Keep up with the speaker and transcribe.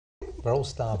We're all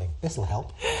starving. This'll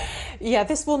help. Yeah,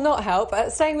 this will not help.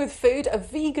 Staying with food, a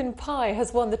vegan pie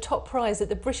has won the top prize at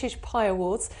the British Pie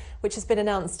Awards, which has been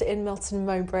announced in Melton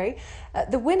Mowbray.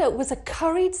 The winner was a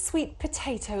curried sweet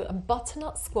potato and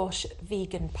butternut squash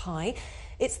vegan pie.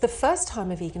 It's the first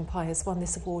time a vegan pie has won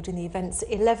this award in the event's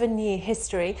 11-year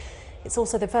history. It's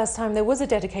also the first time there was a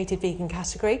dedicated vegan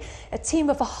category. A team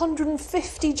of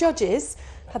 150 judges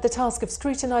had the task of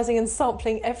scrutinising and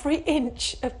sampling every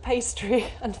inch of pastry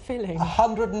and filling.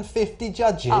 150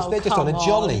 judges? Oh, They're just on a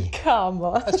jolly. Come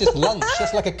on. That's just lunch.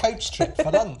 That's like a coach trip for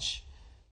lunch.